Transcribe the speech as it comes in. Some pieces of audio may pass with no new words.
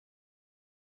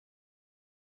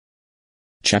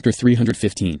Chapter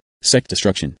 315, Sect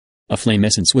Destruction. A flame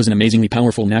essence was an amazingly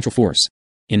powerful natural force.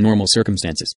 In normal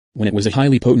circumstances, when it was a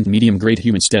highly potent medium-grade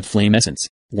human step flame essence,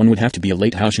 one would have to be a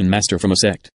late Haoshan master from a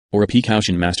sect, or a peak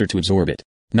Haoshan master to absorb it.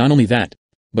 Not only that,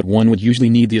 but one would usually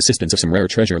need the assistance of some rare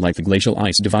treasure like the glacial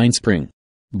ice divine spring.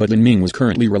 But Lin Ming was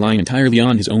currently relying entirely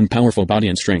on his own powerful body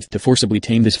and strength to forcibly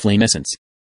tame this flame essence.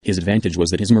 His advantage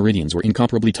was that his meridians were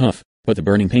incomparably tough, but the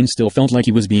burning pain still felt like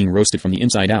he was being roasted from the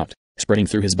inside out, spreading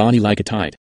through his body like a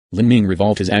tide. Lin Ming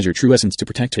revolved his Azure True Essence to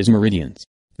protect his meridians.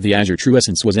 The Azure True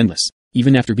Essence was endless.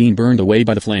 Even after being burned away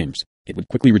by the flames, it would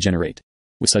quickly regenerate.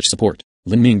 With such support,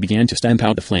 Lin Ming began to stamp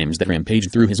out the flames that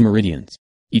rampaged through his meridians.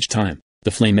 Each time,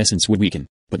 the flame essence would weaken,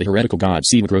 but the heretical god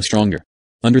seed would grow stronger.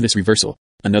 Under this reversal,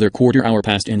 another quarter hour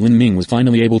passed and Lin Ming was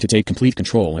finally able to take complete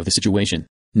control of the situation.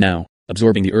 Now,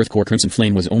 absorbing the earth core crimson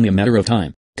flame was only a matter of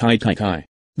time. Kai.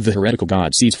 The heretical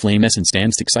god seed's flame essence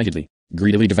danced excitedly,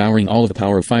 greedily devouring all of the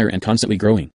power of fire and constantly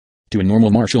growing. To a normal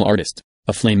martial artist,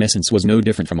 a flame essence was no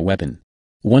different from a weapon.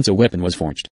 Once a weapon was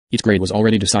forged, its grade was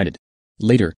already decided.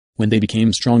 Later, when they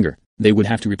became stronger, they would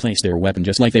have to replace their weapon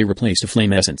just like they replaced a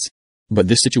flame essence. But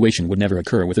this situation would never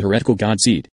occur with the heretical god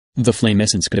seed. The flame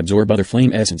essence could absorb other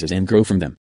flame essences and grow from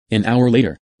them. An hour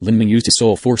later, Lin Ming used his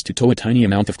soul force to tow a tiny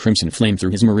amount of crimson flame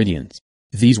through his meridians.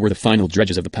 These were the final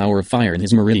dredges of the power of fire in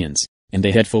his meridians, and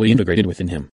they had fully integrated within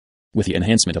him. With the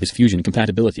enhancement of his fusion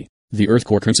compatibility, the earth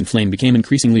core crimson flame became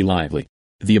increasingly lively.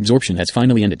 The absorption has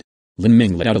finally ended. Lin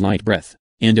Ming let out a light breath,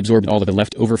 and absorbed all of the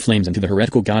leftover flames into the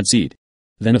heretical god seed.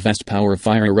 Then a vast power of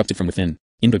fire erupted from within,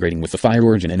 integrating with the fire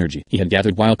origin energy he had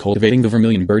gathered while cultivating the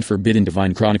vermilion bird forbidden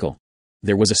divine chronicle.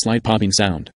 There was a slight popping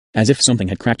sound, as if something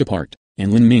had cracked apart,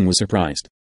 and Lin Ming was surprised.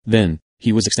 Then,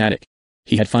 he was ecstatic.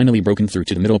 He had finally broken through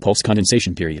to the middle pulse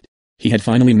condensation period. He had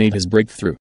finally made his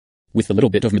breakthrough. With the little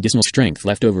bit of medicinal strength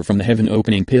left over from the heaven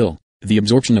opening pill, the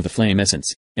absorption of the flame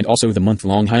essence, and also the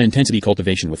month-long high-intensity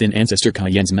cultivation within Ancestor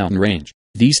Qidian's mountain range,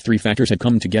 these three factors had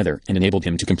come together and enabled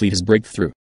him to complete his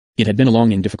breakthrough. It had been a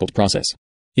long and difficult process.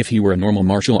 If he were a normal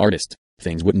martial artist,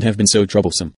 things wouldn't have been so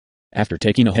troublesome. After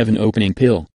taking a heaven opening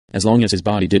pill, as long as his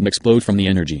body didn't explode from the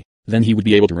energy, then he would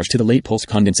be able to rush to the late pulse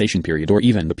condensation period or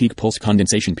even the peak pulse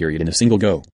condensation period in a single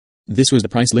go. This was the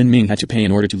price Lin Ming had to pay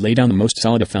in order to lay down the most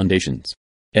solid of foundations.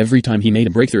 Every time he made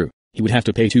a breakthrough, he would have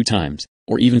to pay 2 times,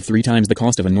 or even 3 times the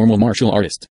cost of a normal martial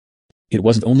artist. It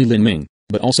wasn't only Lin Ming,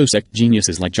 but also sect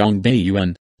geniuses like Zhang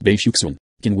Beiyuan, Bei Shuxun,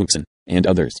 Qin Wuxin, and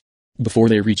others. Before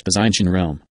they reached the Xianxin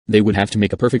realm, they would have to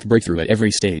make a perfect breakthrough at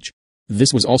every stage.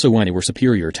 This was also why they were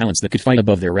superior talents that could fight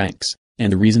above their ranks,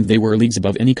 and the reason they were leagues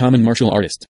above any common martial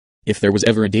artist. If there was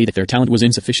ever a day that their talent was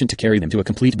insufficient to carry them to a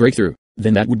complete breakthrough,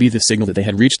 then that would be the signal that they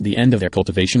had reached the end of their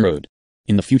cultivation road.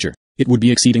 In the future, it would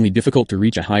be exceedingly difficult to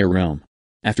reach a higher realm.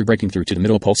 After breaking through to the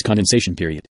middle pulse condensation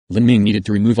period, Lin Ming needed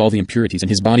to remove all the impurities in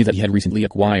his body that he had recently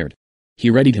acquired.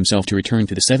 He readied himself to return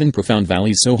to the 7 profound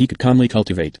valleys so he could calmly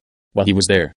cultivate. While he was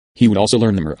there, he would also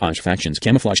learn the Mirage faction's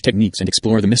camouflage techniques and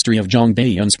explore the mystery of Zhang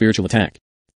Beiyuan's spiritual attack.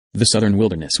 The southern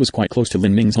wilderness was quite close to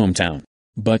Lin Ming's hometown,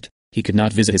 but he could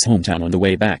not visit his hometown on the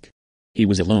way back. He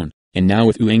was alone, and now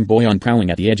with Ouyang Boyan prowling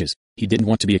at the edges, he didn't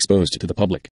want to be exposed to the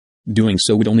public. Doing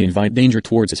so would only invite danger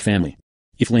towards his family.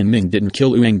 If Lin Ming didn't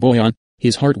kill Ouyang Boyan,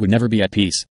 his heart would never be at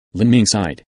peace. Lin Ming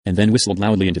sighed, and then whistled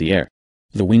loudly into the air.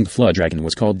 The winged flood dragon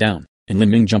was called down, and Lin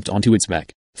Ming jumped onto its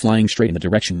back, flying straight in the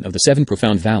direction of the 7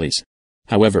 profound valleys.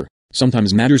 However,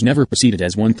 sometimes matters never proceeded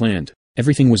as one planned.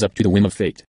 Everything was up to the whim of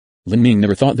fate. Lin Ming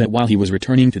never thought that while he was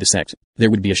returning to the sect,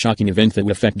 there would be a shocking event that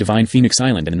would affect Divine Phoenix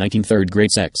Island and the 19 third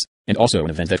grade sects, and also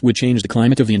an event that would change the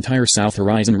climate of the entire South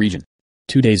Horizon region.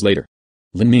 2 days later,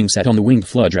 Lin Ming sat on the winged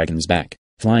flood dragon's back,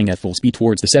 flying at full speed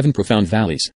towards the 7 profound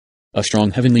valleys. A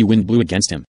strong heavenly wind blew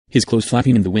against him, his clothes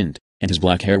flapping in the wind, and his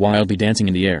black hair wildly dancing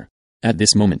in the air. At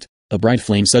this moment, a bright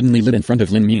flame suddenly lit in front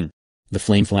of Lin Ming. The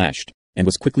flame flashed, and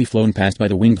was quickly flown past by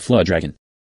the winged flood dragon.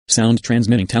 Sound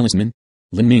transmitting talisman?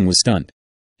 Lin Ming was stunned.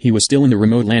 He was still in the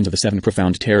remote lands of the 7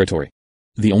 profound territory.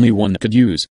 The only one that could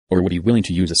use, or would be willing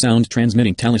to use a sound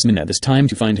transmitting talisman at this time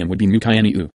to find him would be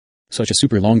Muqianiu. Such a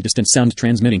super long distance sound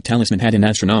transmitting talisman had an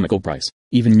astronomical price.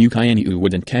 Even Muqianiu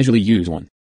wouldn't casually use one.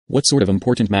 What sort of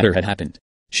important matter had happened?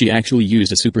 She actually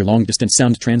used a super long distance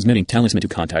sound transmitting talisman to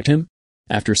contact him?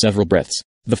 After several breaths,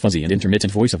 the fuzzy and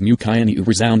intermittent voice of Muqianiu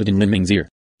resounded in Lin Ming's ear.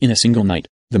 In a single night,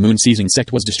 the moon-seizing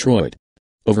sect was destroyed.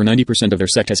 Over 90% of their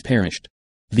sect has perished.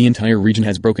 The entire region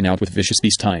has broken out with vicious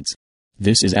beast tides.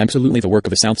 This is absolutely the work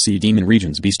of the South Sea Demon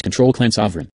Region's Beast Control Clan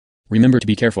Sovereign. Remember to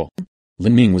be careful.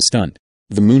 Lin Ming was stunned.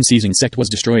 The moon-seizing sect was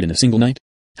destroyed in a single night?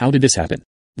 How did this happen?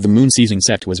 The moon-seizing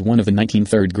sect was one of the 19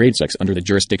 third grade sects under the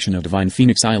jurisdiction of Divine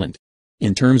Phoenix Island.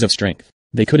 In terms of strength,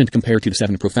 They couldn't compare to the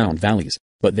 7 profound valleys,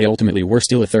 but they ultimately were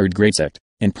still a third-grade sect,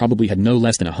 and probably had no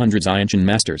less than 100 Xiantian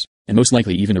masters, and most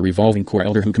likely even a revolving core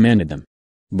elder who commanded them.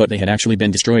 But they had actually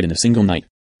been destroyed in a single night.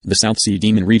 The South Sea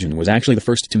Demon region was actually the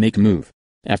first to make a move.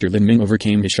 After Lin Ming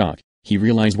overcame his shock, he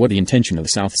realized what the intention of the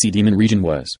South Sea Demon region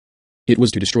was. It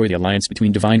was to destroy the alliance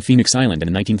between Divine Phoenix Island and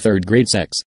the 19 third-grade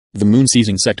sects. The Moon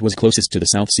Seizing sect was closest to the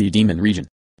South Sea Demon region.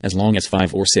 As long as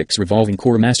 5 or 6 revolving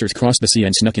core masters crossed the sea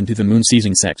and snuck into the Moon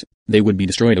Seizing sect, they would be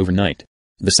destroyed overnight.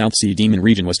 The South Sea Demon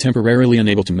region was temporarily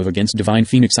unable to move against Divine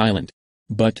Phoenix Island.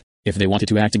 But, if they wanted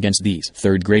to act against these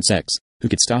third-grade sects, who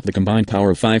could stop the combined power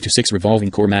of 5 to 6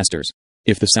 revolving core masters?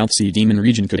 If the South Sea Demon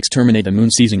region could exterminate the Moon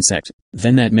Seizing sect,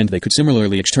 then that meant they could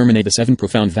similarly exterminate the 7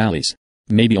 profound valleys.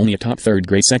 Maybe only a top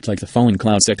third-grade sect like the Fallen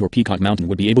Cloud sect or Peacock Mountain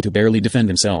would be able to barely defend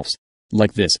themselves.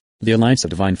 Like this, the alliance of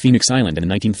Divine Phoenix Island and the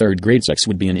 19 third-grade sects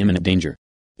would be in imminent danger.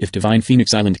 If Divine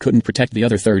Phoenix Island couldn't protect the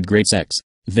other third-grade sects,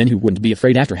 then who wouldn't be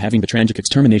afraid after having the tragic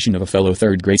extermination of a fellow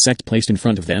third-grade sect placed in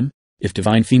front of them? If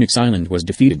Divine Phoenix Island was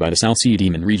defeated by the South Sea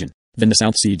Demon region, then the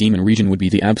South Sea Demon region would be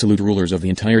the absolute rulers of the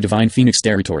entire Divine Phoenix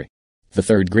territory. The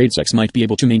third-grade sects might be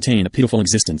able to maintain a pitiful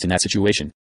existence in that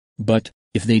situation. But,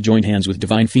 if they joined hands with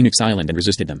Divine Phoenix Island and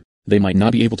resisted them, they might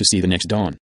not be able to see the next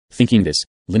dawn. Thinking this,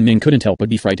 Lin Ming couldn't help but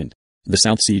be frightened. The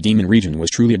South Sea Demon region was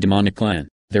truly a demonic clan.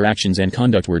 Their actions and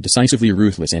conduct were decisively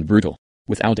ruthless and brutal.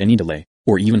 Without any delay,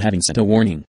 or even having sent a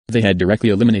warning, they had directly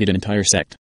eliminated an entire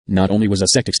sect. Not only was a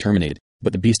sect exterminated,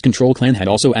 but the Beast Control clan had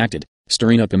also acted,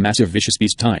 stirring up a massive vicious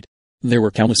beast tide. There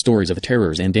were countless stories of the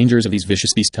terrors and dangers of these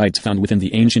vicious beast tides found within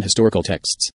the ancient historical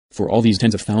texts. For all these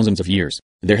tens of thousands of years,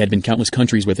 there had been countless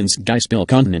countries within Sky Spell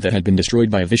continent that had been destroyed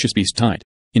by a vicious beast tide.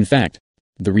 In fact,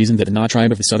 the reason that the Na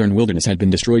tribe of the southern wilderness had been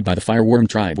destroyed by the Fireworm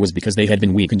tribe was because they had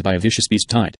been weakened by a vicious beast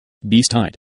tide. Beast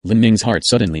tide. Lin Ming's heart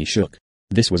suddenly shook.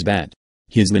 This was bad.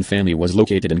 His Lin family was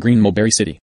located in Green Mulberry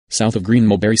City. South of Green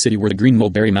Mulberry City were the Green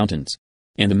Mulberry Mountains.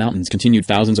 And the mountains continued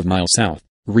thousands of miles south,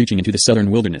 reaching into the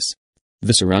southern wilderness.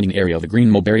 The surrounding area of the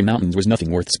Green Mulberry Mountains was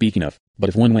nothing worth speaking of, but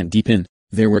if one went deep in,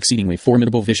 there were exceedingly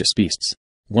formidable vicious beasts.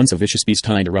 Once a vicious beast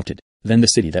tide erupted, then the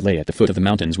city that lay at the foot of the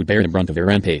mountains would bear the brunt of their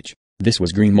rampage. This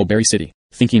was Green Mulberry City.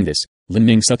 Thinking this, Lin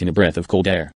Ming sucked in a breath of cold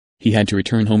air. He had to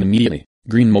return home immediately.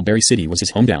 Green Mulberry City was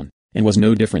his hometown, and was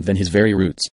no different than his very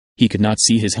roots. He could not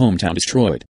see his hometown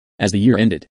destroyed. As the year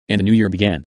ended, and a new year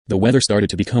began, the weather started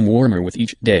to become warmer with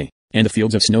each day, and the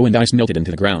fields of snow and ice melted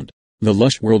into the ground. The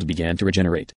lush world began to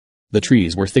regenerate. The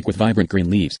trees were thick with vibrant green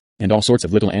leaves, and all sorts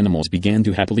of little animals began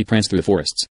to happily prance through the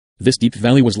forests. This deep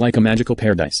valley was like a magical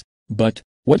paradise. But,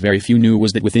 what very few knew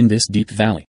was that within this deep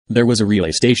valley, there was a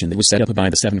relay station that was set up by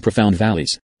the 7 profound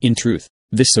valleys. In truth,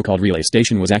 this so-called relay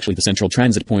station was actually the central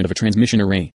transit point of a transmission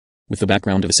array. With the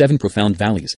background of the 7 profound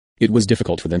valleys, it was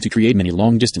difficult for them to create many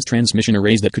long-distance transmission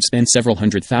arrays that could span several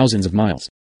hundred thousands of miles.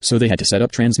 So they had to set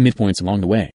up transmit points along the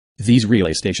way. These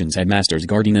relay stations had masters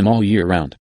guarding them all year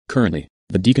round. Currently,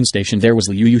 the Deacon station there was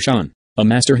Liu Yushan, a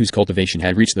master whose cultivation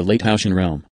had reached the late Haoshan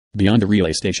realm. Beyond the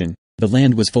relay station, the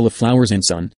land was full of flowers and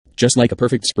sun, just like a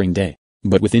perfect spring day.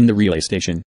 But within the relay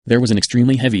station, there was an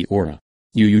extremely heavy aura.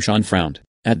 Liu Yushan frowned.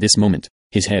 At this moment,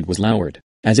 his head was lowered,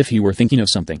 as if he were thinking of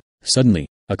something. Suddenly,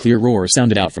 a clear roar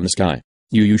sounded out from the sky.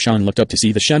 Liu Yushan looked up to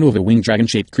see the shadow of a winged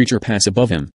dragon-shaped creature pass above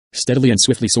him, steadily and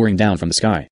swiftly soaring down from the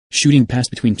sky, shooting past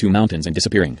between 2 mountains and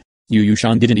disappearing. Liu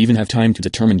Yushan didn't even have time to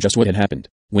determine just what had happened,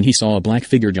 when he saw a black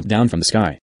figure jump down from the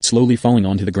sky, slowly falling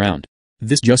onto the ground.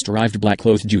 This just-arrived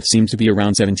black-clothed youth seemed to be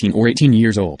around 17 or 18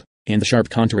 years old, and the sharp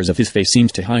contours of his face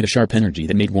seemed to hide a sharp energy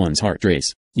that made one's heart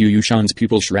race. Liu Yushan's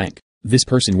pupils shrank. This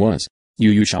person was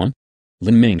Liu Yushan?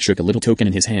 Lin Ming shook a little token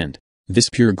in his hand. This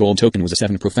pure gold token was a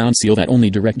 7 profound seal that only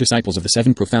direct disciples of the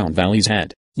 7 profound valleys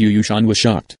had. Liu Yushan was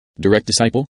shocked. Direct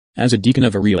disciple? As a deacon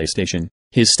of a relay station,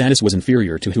 his status was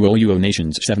inferior to Huoyuo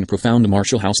Nation's 7 profound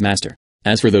martial house master.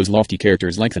 As for those lofty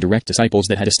characters like the direct disciples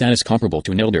that had a status comparable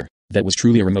to an elder, that was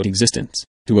truly a remote existence.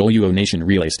 Huoyuo Nation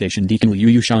relay station deacon Liu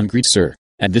Yushan greets sir.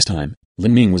 At this time,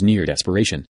 Lin Ming was near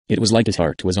desperation. It was like his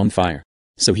heart was on fire.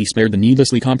 So he spared the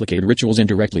needlessly complicated rituals and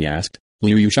directly asked,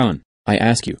 Liu Yushan, I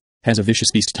ask you, has a vicious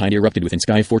beast tide erupted within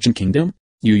Sky Fortune Kingdom?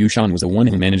 Liu Yushan was the one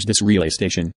who managed this relay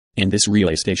station, and this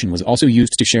relay station was also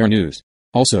used to share news.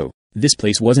 Also, this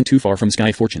place wasn't too far from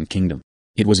Sky Fortune Kingdom.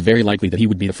 It was very likely that he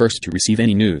would be the first to receive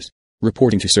any news.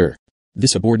 Reporting to sir.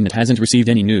 This subordinate hasn't received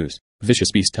any news.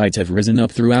 Vicious beast tides have risen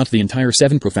up throughout the entire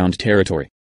 7 profound territory.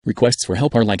 Requests for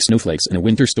help are like snowflakes in a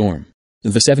winter storm.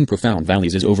 The 7 profound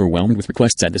valleys is overwhelmed with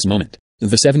requests at this moment.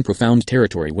 The 7 profound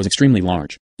territory was extremely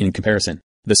large. In comparison,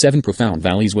 the 7 profound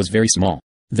valleys was very small.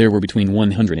 There were between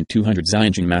 100 and 200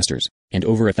 Xianjin masters, and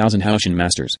over 1,000 Haoshan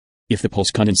masters. If the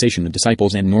pulse condensation of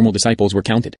disciples and normal disciples were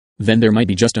counted, then there might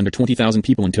be just under 20,000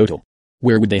 people in total.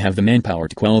 Where would they have the manpower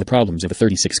to quell the problems of the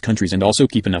 36 countries and also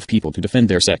keep enough people to defend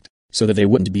their sect, so that they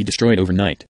wouldn't be destroyed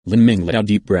overnight? Lin Ming let out a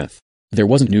deep breath. There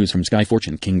wasn't news from Sky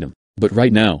Fortune Kingdom, but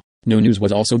right now, no news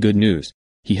was also good news.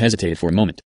 He hesitated for a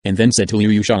moment, and then said to Liu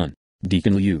Yushan,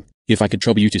 Deacon Liu, if I could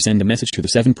trouble you to send a message to the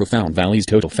 7 Profound Valleys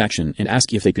total faction and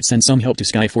ask if they could send some help to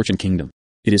Sky Fortune Kingdom.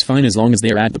 It is fine as long as they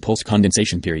are at the pulse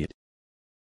condensation period.